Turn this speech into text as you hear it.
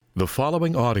The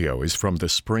following audio is from the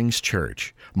Springs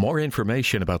Church. More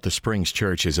information about the Springs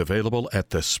Church is available at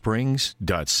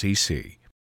thesprings.cc.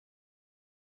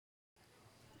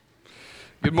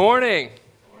 Good morning.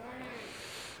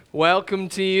 Welcome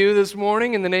to you this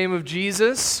morning in the name of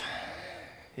Jesus.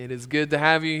 It is good to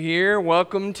have you here.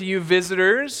 Welcome to you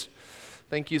visitors.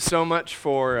 Thank you so much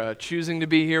for choosing to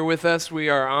be here with us. We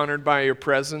are honored by your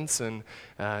presence and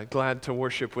glad to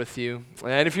worship with you.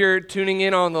 And if you're tuning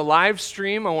in on the live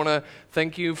stream, I want to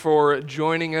thank you for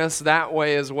joining us that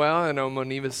way as well. I know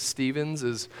Moniva Stevens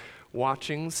is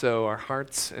watching, so our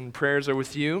hearts and prayers are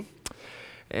with you.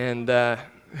 And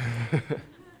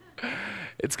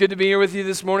it's good to be here with you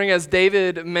this morning. As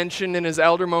David mentioned in his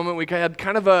elder moment, we had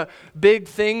kind of a big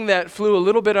thing that flew a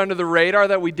little bit under the radar,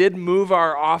 that we did move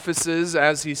our offices,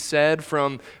 as he said,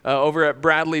 from over at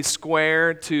Bradley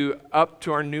Square to up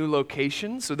to our new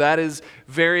location. So that is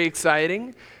very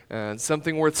exciting.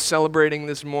 Something worth celebrating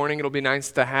this morning. It'll be nice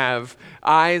to have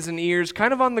eyes and ears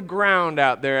kind of on the ground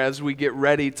out there as we get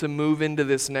ready to move into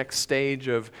this next stage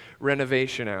of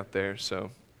renovation out there. So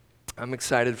I'm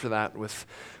excited for that with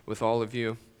all of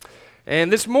you.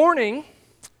 And this morning,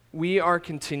 we are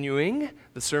continuing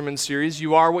the sermon series,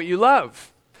 You Are What You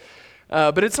Love.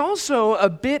 But it's also a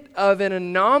bit of an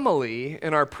anomaly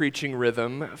in our preaching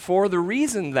rhythm for the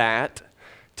reason that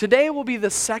today will be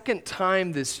the second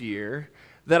time this year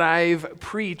that I've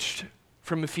preached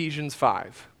from Ephesians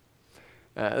 5.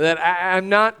 That I'm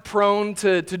not prone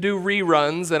to do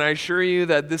reruns, and I assure you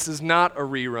that this is not a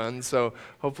rerun, so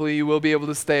hopefully you will be able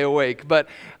to stay awake. But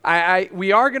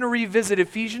we are going to revisit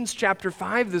Ephesians chapter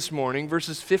 5 this morning,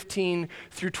 verses 15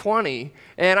 through 20,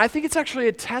 and I think it's actually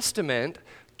a testament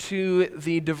to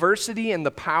the diversity and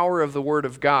the power of the Word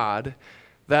of God,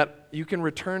 that you can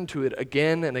return to it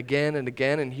again and again and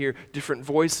again and hear different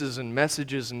voices and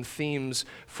messages and themes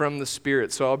from the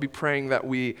Spirit. So I'll be praying that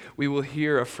we will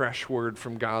hear a fresh word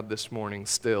from God this morning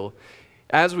still.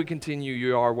 As we continue,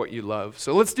 You Are What You Love.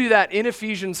 So let's do that in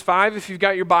Ephesians 5, if you've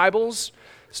got your Bibles,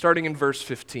 starting in verse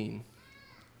 15.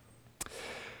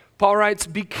 Paul writes,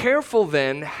 "Be careful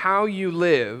then how you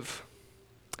live,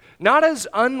 not as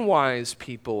unwise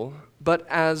people, but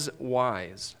as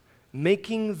wise,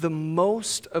 making the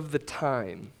most of the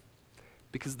time,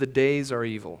 because the days are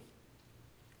evil.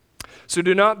 So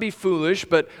do not be foolish,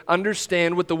 but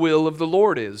understand what the will of the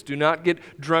Lord is. Do not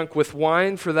get drunk with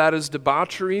wine, for that is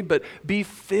debauchery, but be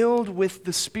filled with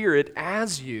the Spirit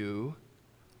as you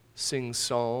sing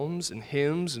psalms and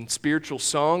hymns and spiritual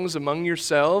songs among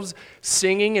yourselves,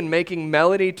 singing and making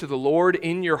melody to the Lord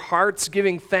in your hearts,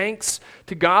 giving thanks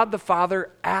to God the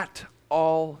Father at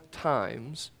all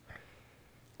times,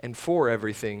 and for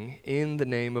everything, in the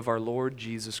name of our Lord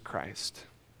Jesus Christ."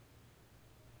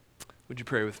 Would you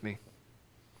pray with me?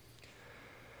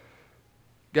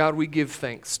 God, we give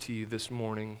thanks to you this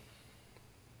morning.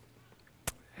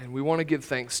 And we want to give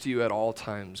thanks to you at all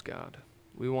times, God.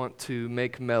 We want to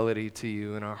make melody to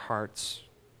you in our hearts.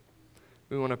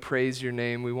 We want to praise your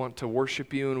name. We want to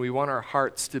worship you, and we want our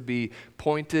hearts to be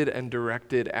pointed and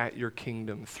directed at your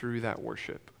kingdom through that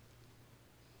worship.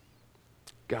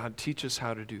 God, teach us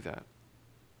how to do that.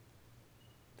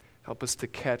 Help us to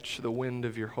catch the wind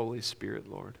of your Holy Spirit,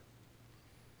 Lord.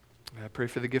 I pray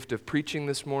for the gift of preaching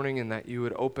this morning, and that you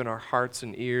would open our hearts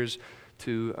and ears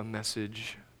to a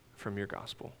message from your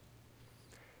gospel.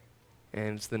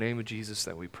 And it's the name of Jesus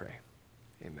that we pray.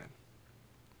 Amen.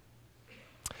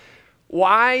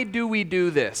 Why do we do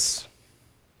this?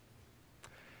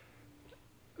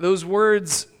 Those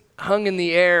words hung in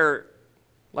the air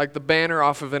like the banner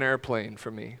off of an airplane for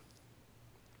me.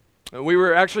 We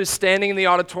were actually standing in the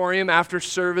auditorium after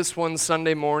service one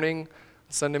Sunday morning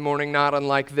not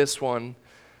unlike this one,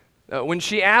 when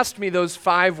she asked me those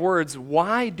 5 words,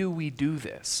 why do we do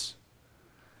this?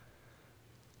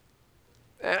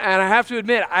 And I have to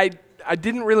admit, I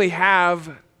didn't really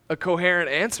have a coherent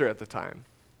answer at the time.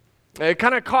 It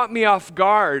kind of caught me off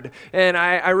guard, and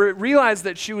I realized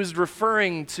that she was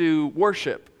referring to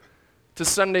worship, to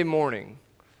Sunday morning.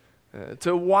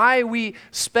 To why we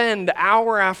spend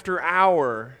hour after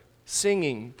hour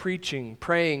singing, preaching,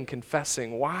 praying,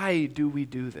 confessing. Why do we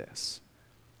do this?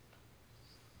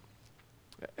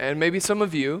 And maybe some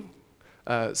of you,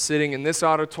 sitting in this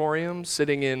auditorium,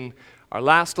 sitting in our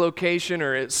last location,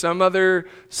 or at some other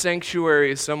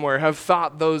sanctuary somewhere, have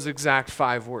thought those exact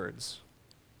 5 words.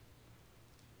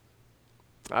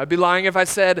 I'd be lying if I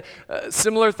said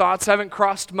similar thoughts haven't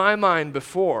crossed my mind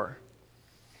before.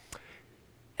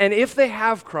 And if they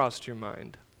have crossed your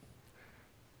mind,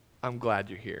 I'm glad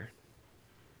you're here.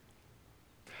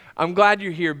 I'm glad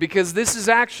you're here because this is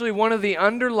actually one of the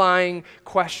underlying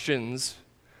questions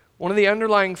one of the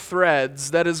underlying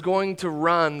threads that is going to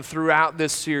run throughout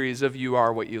this series of You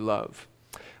Are What You Love.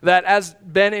 That, as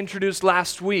Ben introduced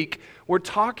last week, we're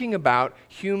talking about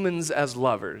humans as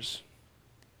lovers.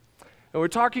 And we're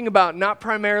talking about not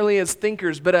primarily as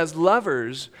thinkers, but as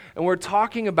lovers. And we're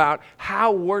talking about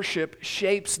how worship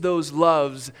shapes those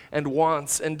loves and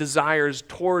wants and desires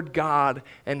toward God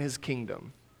and His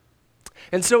kingdom.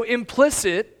 And so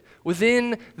implicit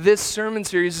within this sermon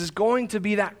series is going to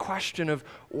be that question of,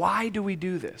 why do we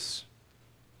do this?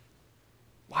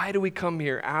 Why do we come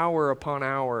here hour upon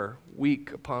hour,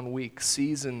 week upon week,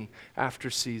 season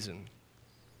after season?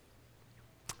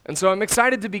 And so I'm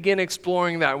excited to begin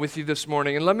exploring that with you this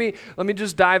morning. And let me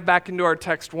just dive back into our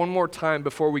text one more time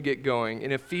before we get going.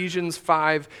 In Ephesians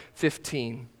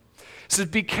 5:15. It says,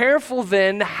 "Be careful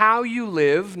then how you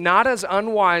live, not as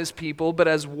unwise people, but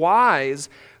as wise,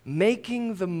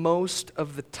 making the most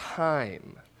of the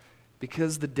time,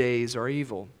 because the days are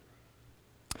evil.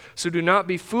 So do not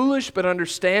be foolish, but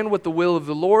understand what the will of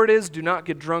the Lord is. Do not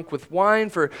get drunk with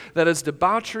wine, for that is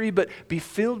debauchery, but be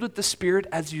filled with the Spirit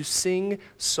as you sing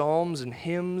psalms and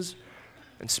hymns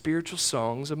and spiritual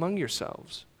songs among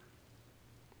yourselves,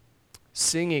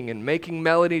 singing and making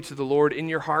melody to the Lord in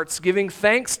your hearts, giving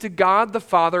thanks to God the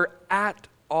Father at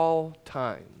all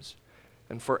times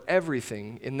and for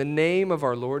everything in the name of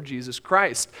our Lord Jesus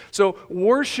Christ." So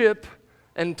worship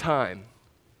and time.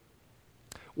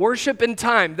 Worship and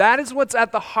time, that is what's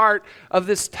at the heart of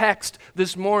this text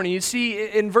this morning. You see,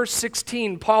 in verse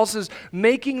 16, Paul says,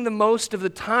 making the most of the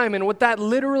time. And what that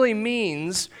literally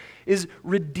means is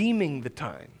redeeming the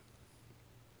time.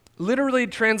 Literally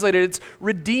translated, it's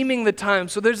redeeming the time.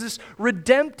 So there's this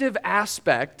redemptive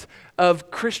aspect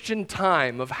of Christian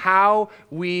time, of how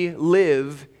we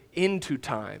live into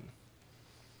time.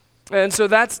 And so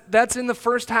that's in the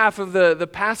first half of the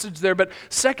passage there. But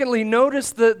secondly,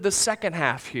 notice the second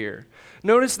half here.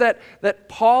 Notice that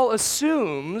Paul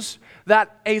assumes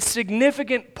that a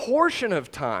significant portion of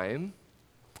time,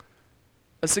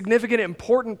 a significant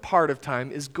important part of time,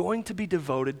 is going to be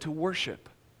devoted to worship.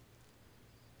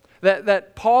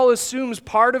 That Paul assumes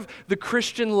part of the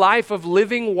Christian life of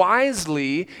living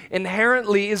wisely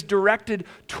inherently is directed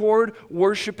toward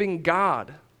worshiping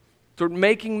God. Toward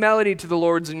making melody to the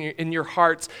Lord in your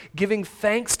hearts, giving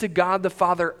thanks to God the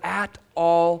Father at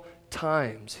all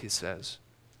times, he says.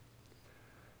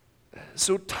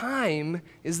 So time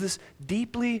is this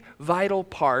deeply vital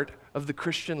part of the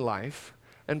Christian life,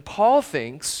 and Paul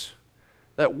thinks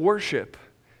that worship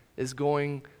is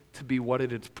going to be what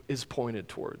it is pointed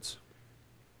towards.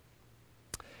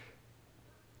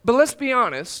 But let's be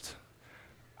honest,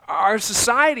 our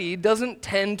society doesn't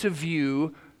tend to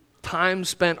view time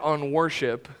spent on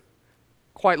worship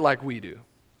quite like we do.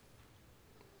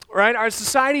 Right? Our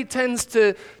society tends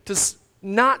to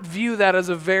not view that as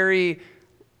a very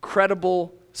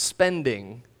credible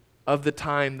spending of the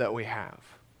time that we have.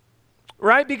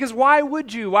 Right? Because why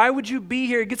would you? Why would you be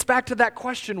here? It gets back to that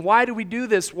question. Why do we do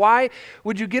this? Why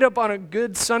would you get up on a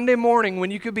good Sunday morning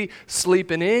when you could be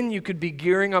sleeping in, you could be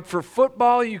gearing up for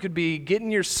football, you could be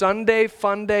getting your Sunday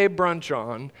fun day brunch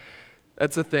on?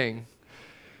 That's a thing.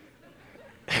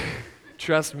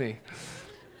 Trust me.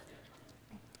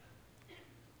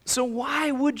 So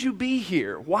why would you be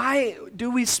here? Why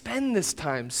do we spend this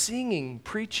time singing,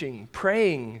 preaching,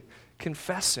 praying,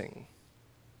 confessing?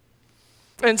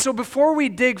 And so before we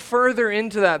dig further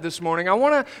into that this morning, I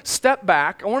want to step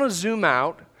back, I want to zoom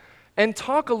out and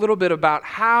talk a little bit about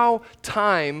how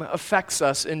time affects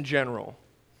us in general.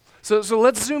 So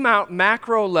let's zoom out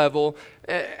macro level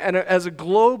and as a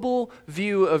global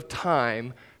view of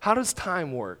time. How does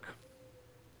time work?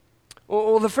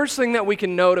 Well, the first thing that we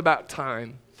can note about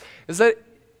time is that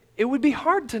it would be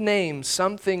hard to name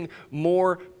something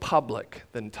more public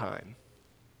than time.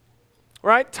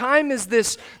 Right? Time is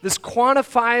this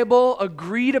quantifiable,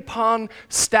 agreed upon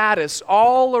status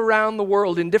all around the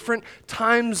world in different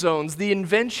time zones. The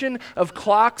invention of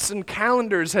clocks and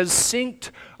calendars has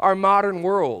synced our modern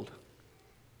world.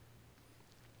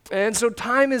 And so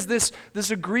time is this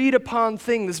agreed upon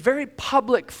thing, this very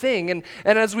public thing. And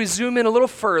as we zoom in a little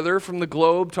further from the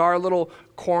globe to our little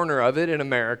corner of it in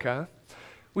America,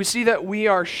 we see that we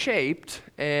are shaped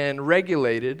and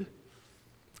regulated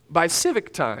by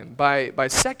civic time, by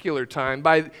secular time,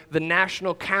 by the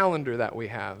national calendar that we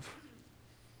have.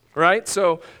 Right?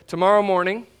 So tomorrow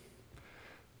morning,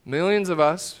 millions of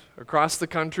us across the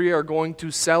country are going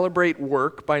to celebrate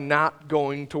work by not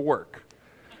going to work.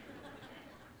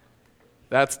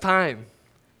 That's time.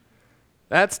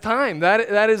 That's time.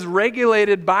 That is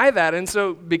regulated by that. And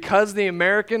so because the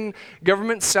American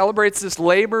government celebrates this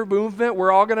labor movement,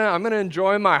 I'm going to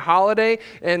enjoy my holiday.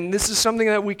 And this is something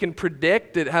that we can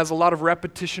predict. It has a lot of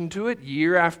repetition to it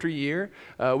year after year.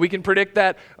 We can predict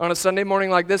that on a Sunday morning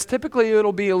like this. Typically,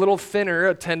 it'll be a little thinner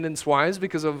attendance-wise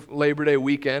because of Labor Day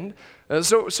weekend.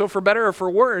 So for better or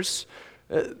for worse,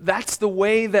 that's the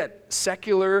way that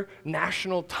secular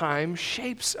national time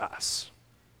shapes us.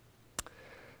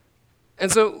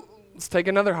 And so let's take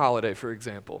another holiday, for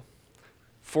example,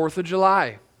 4th of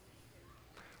July.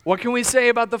 What can we say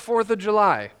about the 4th of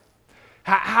July?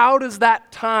 How does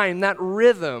that time, that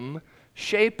rhythm,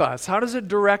 shape us? How does it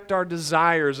direct our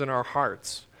desires and our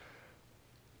hearts?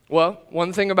 Well,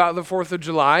 one thing about the 4th of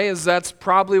July is that's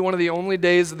probably one of the only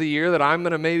days of the year that I'm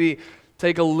going to maybe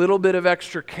take a little bit of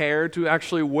extra care to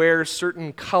actually wear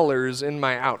certain colors in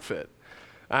my outfit.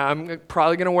 I'm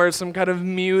probably going to wear some kind of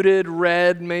muted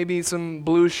red, maybe some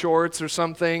blue shorts or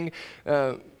something,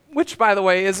 which, by the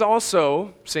way, is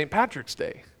also St. Patrick's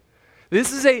Day.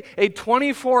 This is a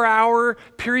 24-hour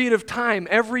period of time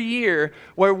every year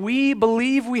where we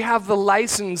believe we have the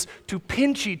license to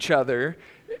pinch each other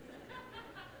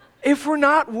if we're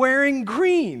not wearing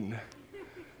green.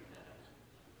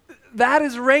 That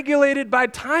is regulated by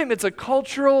time. It's a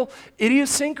cultural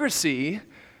idiosyncrasy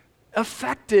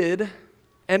affected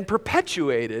and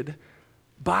perpetuated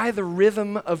by the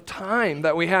rhythm of time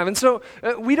that we have. And so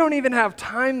we don't even have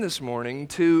time this morning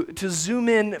to zoom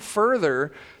in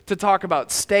further to talk about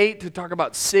state, to talk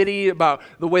about city, about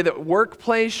the way that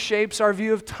workplace shapes our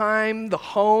view of time, the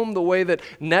home, the way that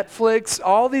Netflix,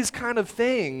 all these kind of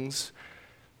things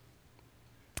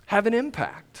have an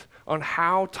impact on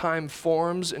how time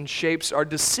forms and shapes our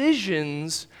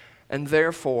decisions and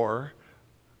therefore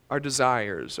our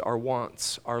desires, our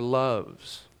wants, our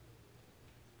loves.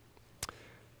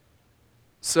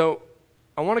 So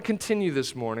I want to continue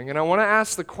this morning, and I want to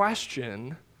ask the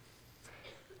question,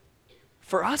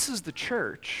 for us as the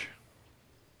church,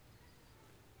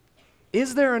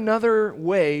 is there another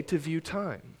way to view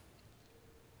time?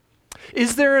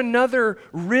 Is there another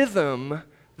rhythm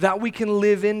that we can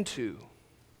live into?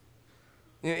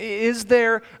 Is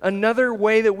there another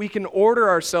way that we can order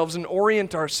ourselves and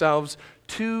orient ourselves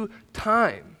to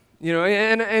time?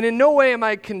 And in no way am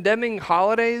I condemning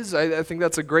holidays. I think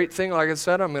that's a great thing. Like I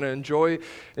said, I'm going to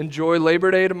enjoy Labor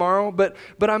Day tomorrow. But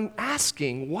I'm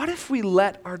asking, what if we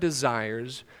let our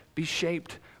desires be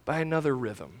shaped by another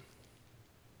rhythm?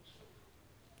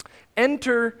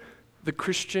 Enter the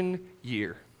Christian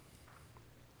year.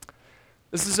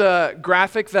 This is a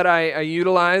graphic that I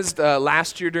utilized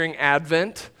last year during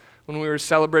Advent when we were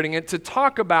celebrating it to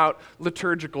talk about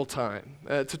liturgical time,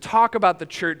 to talk about the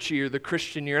church year, the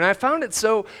Christian year. And I found it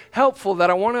so helpful that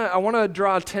I want to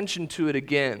draw attention to it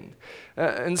again.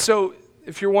 And so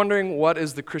if you're wondering, what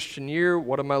is the Christian year?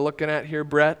 What am I looking at here,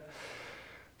 Brett?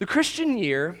 The Christian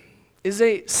year is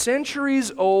a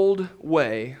centuries-old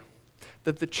way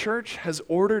that the church has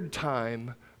ordered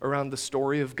time around the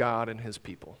story of God and his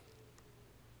people.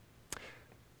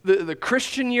 The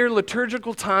Christian year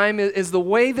liturgical time is the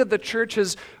way that the church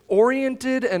has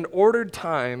oriented and ordered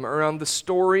time around the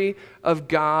story of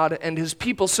God and his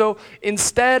people. So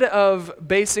instead of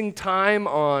basing time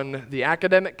on the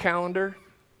academic calendar,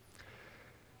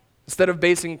 instead of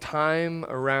basing time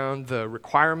around the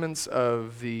requirements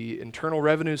of the Internal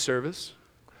Revenue Service,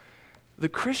 the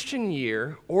Christian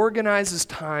year organizes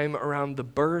time around the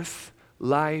birth,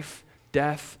 life,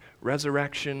 death,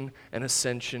 resurrection, and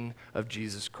ascension of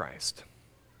Jesus Christ.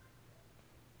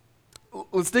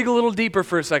 Let's dig a little deeper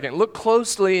for a second. Look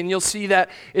closely and you'll see that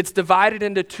it's divided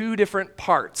into two different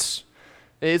parts.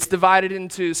 It's divided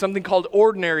into something called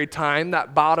ordinary time,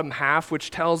 that bottom half,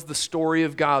 which tells the story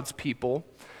of God's people.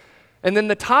 And then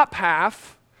the top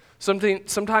half, something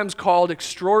sometimes called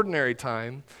extraordinary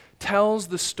time, tells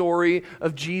the story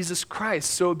of Jesus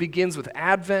Christ. So it begins with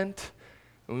Advent,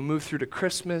 and we move through to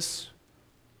Christmas,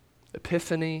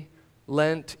 Epiphany,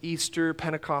 Lent, Easter,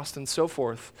 Pentecost, and so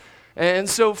forth. And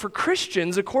so for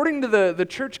Christians, according to the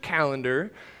church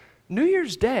calendar, New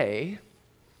Year's Day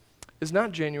is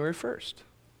not January 1st.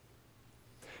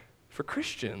 For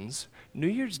Christians, New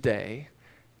Year's Day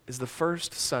is the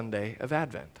first Sunday of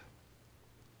Advent.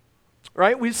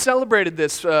 Right? We've celebrated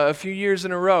this a few years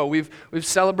in a row. We've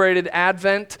celebrated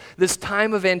Advent, this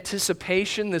time of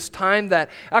anticipation, this time that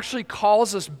actually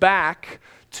calls us back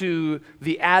to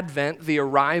the advent, the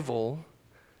arrival,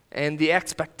 and the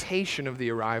expectation of the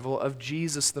arrival of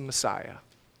Jesus the Messiah.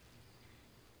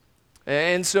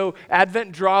 And so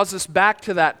Advent draws us back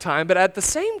to that time, but at the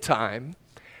same time,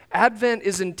 Advent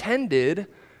is intended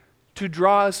to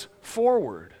draw us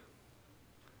forward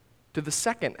to the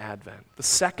second advent, the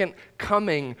second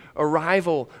coming,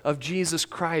 arrival of Jesus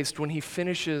Christ when he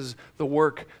finishes the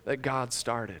work that God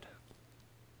started.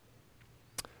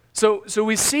 So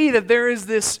we see that there is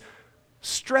this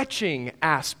stretching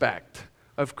aspect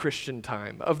of Christian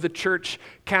time, of the church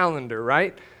calendar,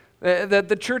 right? That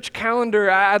the church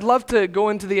calendar, I'd love to go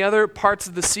into the other parts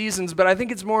of the seasons, but I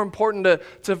think it's more important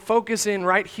to focus in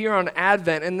right here on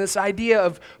Advent and this idea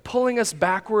of pulling us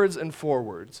backwards and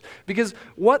forwards. Because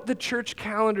what the church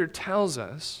calendar tells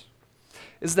us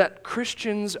is that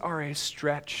Christians are a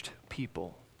stretched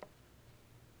people.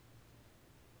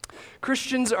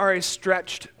 Christians are a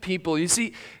stretched people. You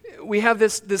see, we have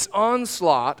this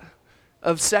onslaught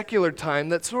of secular time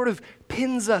that sort of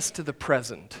pins us to the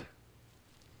present.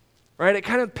 Right? It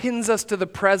kind of pins us to the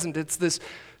present. It's this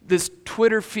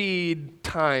Twitter feed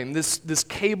time, this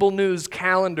cable news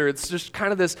calendar. It's just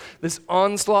kind of this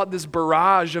onslaught, this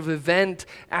barrage of event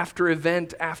after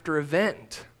event after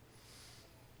event.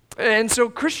 And so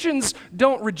Christians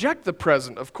don't reject the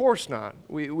present, of course not.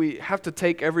 We have to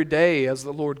take every day as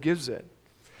the Lord gives it.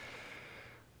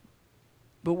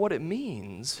 But what it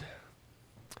means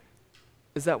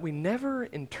is that we never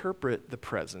interpret the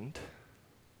present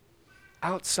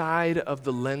outside of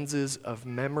the lenses of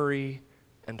memory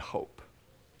and hope.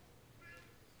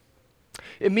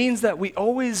 It means that we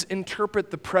always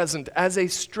interpret the present as a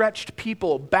stretched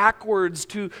people backwards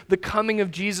to the coming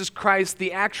of Jesus Christ,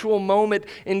 the actual moment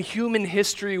in human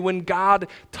history when God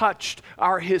touched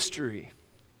our history.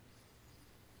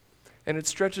 And it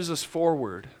stretches us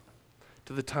forward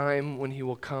to the time when he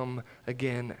will come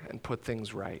again and put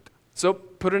things right. So,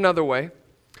 put another way,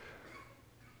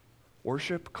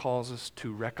 worship calls us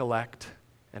to recollect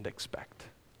and expect.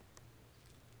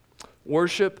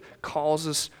 Worship calls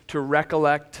us to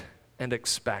recollect and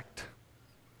expect.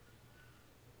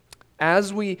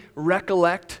 As we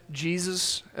recollect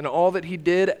Jesus and all that he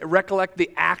did, recollect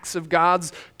the acts of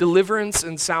God's deliverance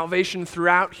and salvation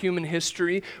throughout human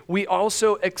history, we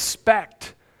also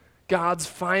expect God's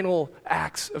final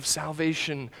acts of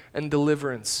salvation and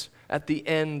deliverance at the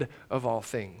end of all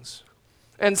things.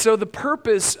 And so the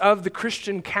purpose of the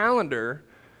Christian calendar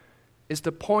is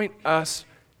to point us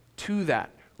to that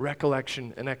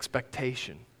recollection and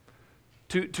expectation,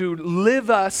 to live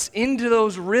us into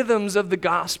those rhythms of the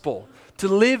gospel, to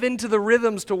live into the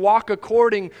rhythms, to walk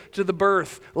according to the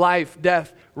birth, life,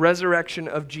 death, resurrection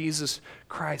of Jesus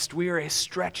Christ. We are a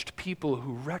stretched people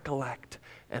who recollect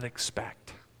and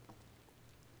expect.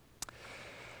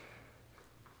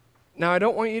 Now, I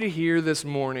don't want you to hear this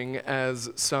morning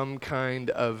as some kind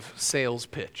of sales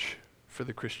pitch for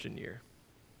the Christian year.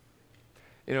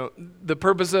 You know, the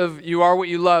purpose of You Are What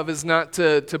You Love is not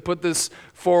to put this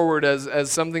forward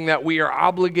as something that we are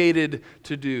obligated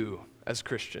to do as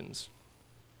Christians.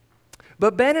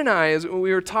 But Ben and I, as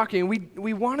we were talking,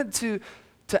 we wanted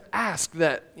to ask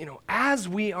that, as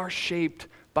we are shaped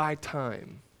by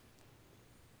time,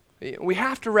 we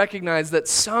have to recognize that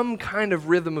some kind of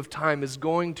rhythm of time is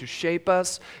going to shape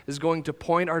us, is going to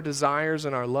point our desires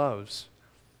and our loves.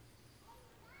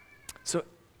 So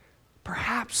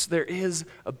perhaps there is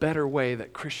a better way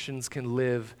that Christians can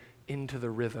live into the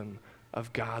rhythm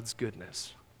of God's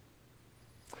goodness.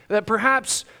 That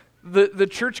perhaps the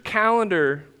church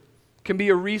calendar can be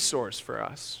a resource for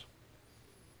us.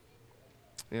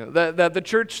 That the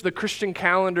church, the Christian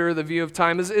calendar, the view of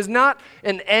time is not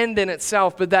an end in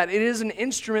itself, but that it is an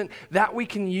instrument that we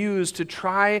can use to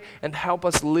try and help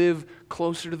us live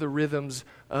closer to the rhythms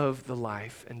of the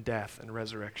life and death and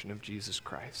resurrection of Jesus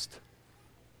Christ.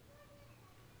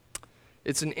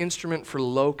 It's an instrument for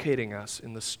locating us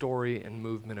in the story and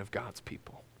movement of God's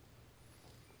people.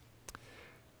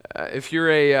 If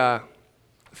you're a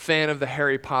fan of the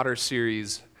Harry Potter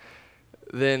series,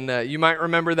 then you might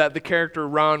remember that the character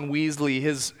Ron Weasley,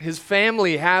 his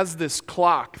family has this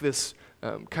clock, this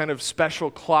kind of special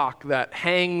clock that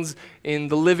hangs in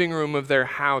the living room of their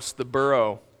house, the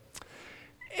Burrow.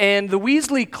 And the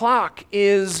Weasley clock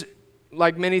is,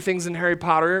 like many things in Harry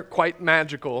Potter, quite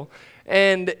magical.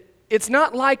 And it's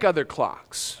not like other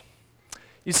clocks.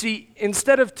 You see,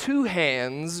 instead of 2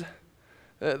 hands,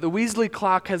 the Weasley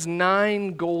clock has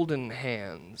 9 golden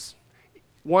hands,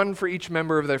 1 for each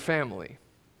member of their family.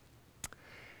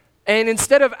 And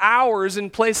instead of hours,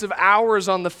 in place of hours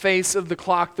on the face of the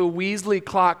clock, the Weasley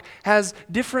clock has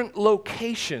different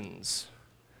locations.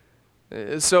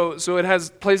 So it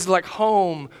has places like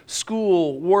home,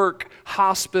 school, work,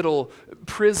 hospital,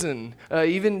 prison,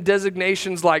 even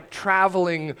designations like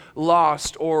traveling,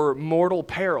 lost, or mortal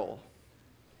peril.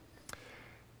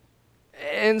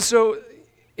 And so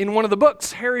In one of the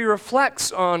books, Harry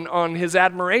reflects on his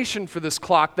admiration for this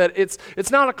clock, that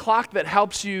it's not a clock that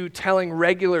helps you telling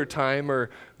regular time, or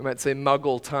we might say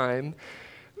muggle time,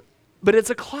 but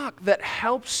it's a clock that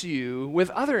helps you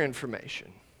with other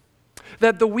information.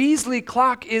 That the Weasley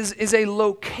clock is a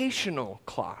locational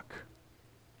clock.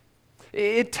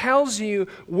 It tells you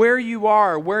where you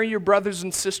are, where your brothers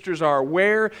and sisters are,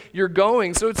 where you're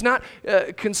going. So it's not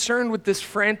concerned with this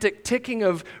frantic ticking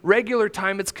of regular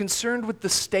time. It's concerned with the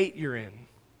state you're in.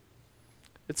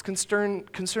 It's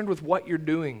concerned with what you're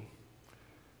doing,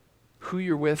 who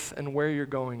you're with, and where you're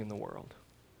going in the world.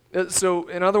 So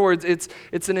in other words,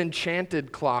 it's an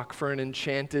enchanted clock for an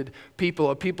enchanted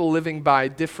people, a people living by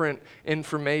different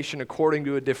information according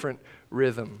to a different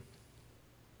rhythm.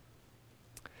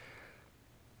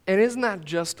 And isn't that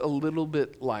just a little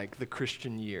bit like the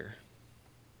Christian year?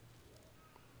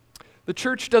 The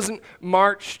church doesn't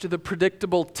march to the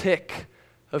predictable tick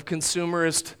of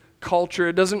consumerist culture.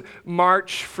 It doesn't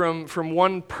march from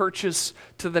one purchase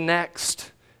to the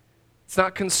next. It's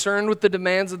not concerned with the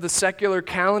demands of the secular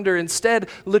calendar. Instead,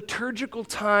 liturgical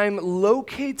time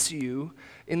locates you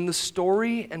in the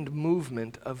story and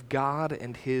movement of God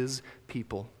and His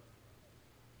people.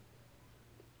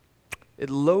 It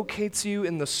locates you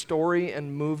in the story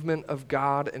and movement of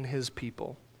God and His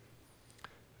people.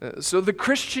 So the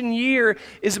Christian year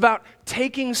is about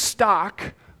taking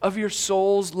stock of your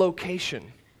soul's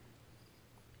location.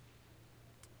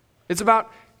 It's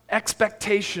about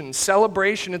expectation,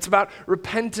 celebration. It's about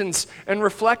repentance and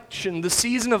reflection. The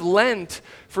season of Lent,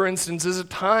 for instance, is a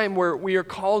time where we are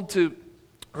called to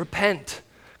repent,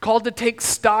 called to take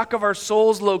stock of our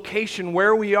soul's location,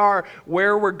 where we are,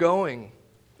 where we're going.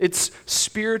 It's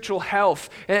spiritual health,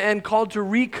 and called to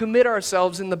recommit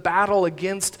ourselves in the battle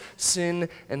against sin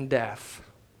and death.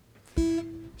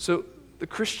 So the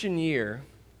Christian year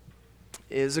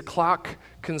is a clock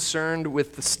concerned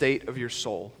with the state of your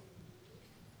soul,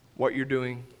 what you're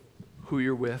doing, who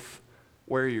you're with,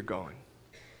 where you're going.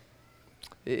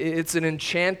 It's an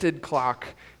enchanted clock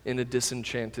in a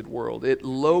disenchanted world. It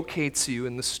locates you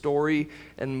in the story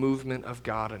and movement of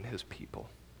God and His people.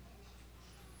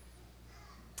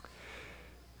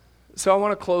 So I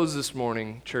want to close this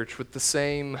morning, church, with the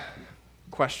same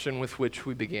question with which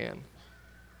we began.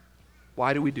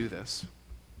 Why do we do this?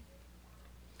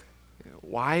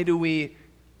 Why do we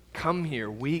come here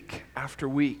week after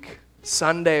week,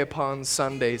 Sunday upon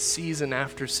Sunday, season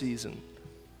after season?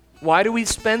 Why do we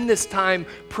spend this time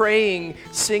praying,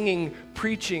 singing,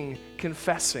 preaching,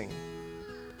 confessing?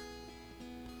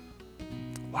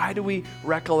 Why do we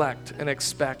recollect and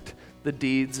expect the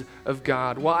deeds of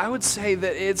God? Well, I would say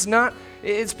that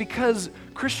it's because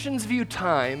Christians view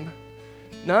time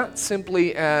not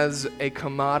simply as a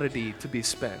commodity to be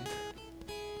spent.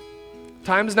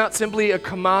 Time is not simply a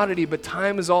commodity, but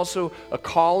time is also a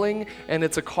calling, and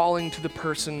it's a calling to the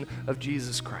person of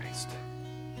Jesus Christ.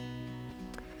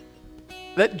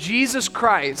 That Jesus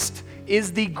Christ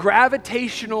is the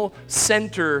gravitational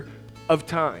center of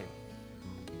time.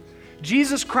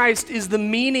 Jesus Christ is the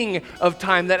meaning of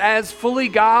time, that as fully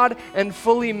God and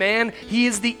fully man, He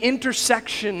is the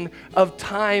intersection of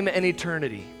time and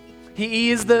eternity. He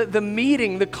is the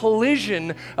meeting, the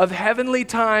collision of heavenly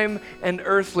time and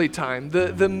earthly time,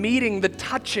 the meeting, the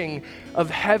touching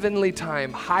of heavenly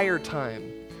time, higher time,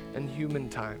 and human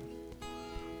time.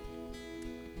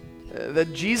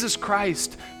 That Jesus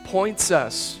Christ points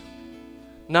us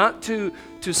not to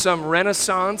some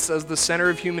Renaissance as the center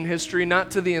of human history, not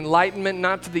to the Enlightenment,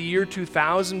 not to the year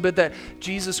 2000, but that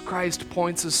Jesus Christ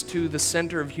points us to the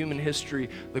center of human history,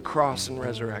 the cross and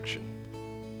resurrection.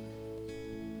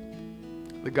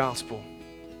 The gospel.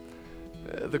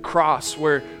 The cross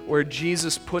where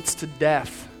Jesus puts to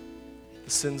death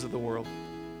the sins of the world.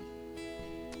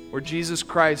 Where Jesus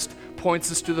Christ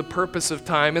points us to the purpose of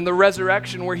time, and the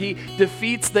resurrection where He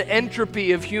defeats the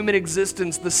entropy of human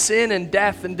existence, the sin and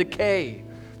death and decay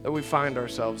that we find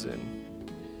ourselves in.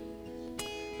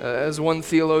 As one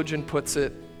theologian puts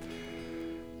it,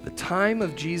 the time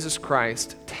of Jesus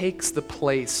Christ takes the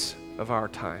place of our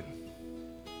time,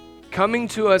 coming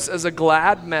to us as a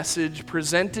glad message,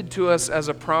 presented to us as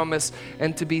a promise,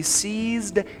 and to be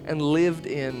seized and lived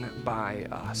in by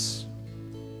us.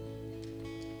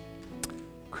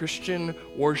 Christian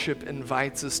worship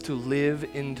invites us to live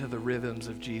into the rhythms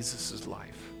of Jesus'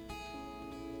 life,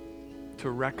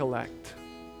 to recollect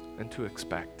and to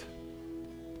expect,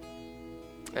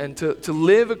 and to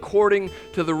live according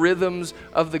to the rhythms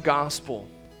of the gospel.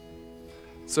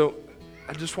 So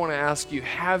I just want to ask you,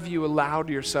 have you allowed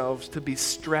yourselves to be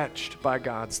stretched by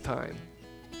God's time?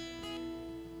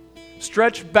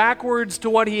 Stretched backwards to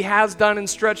what He has done and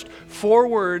stretched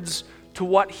forwards to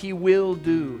what he will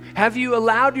do? Have you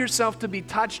allowed yourself to be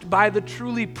touched by the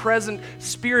truly present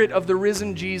Spirit of the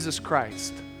risen Jesus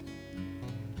Christ?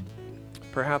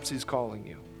 Perhaps he's calling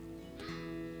you.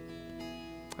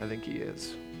 I think he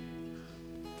is.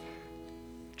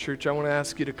 Church, I want to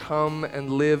ask you to come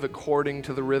and live according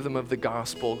to the rhythm of the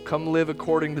gospel. Come live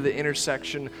according to the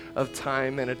intersection of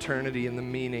time and eternity and the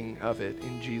meaning of it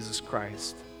in Jesus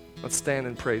Christ. Let's stand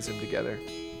and praise him together.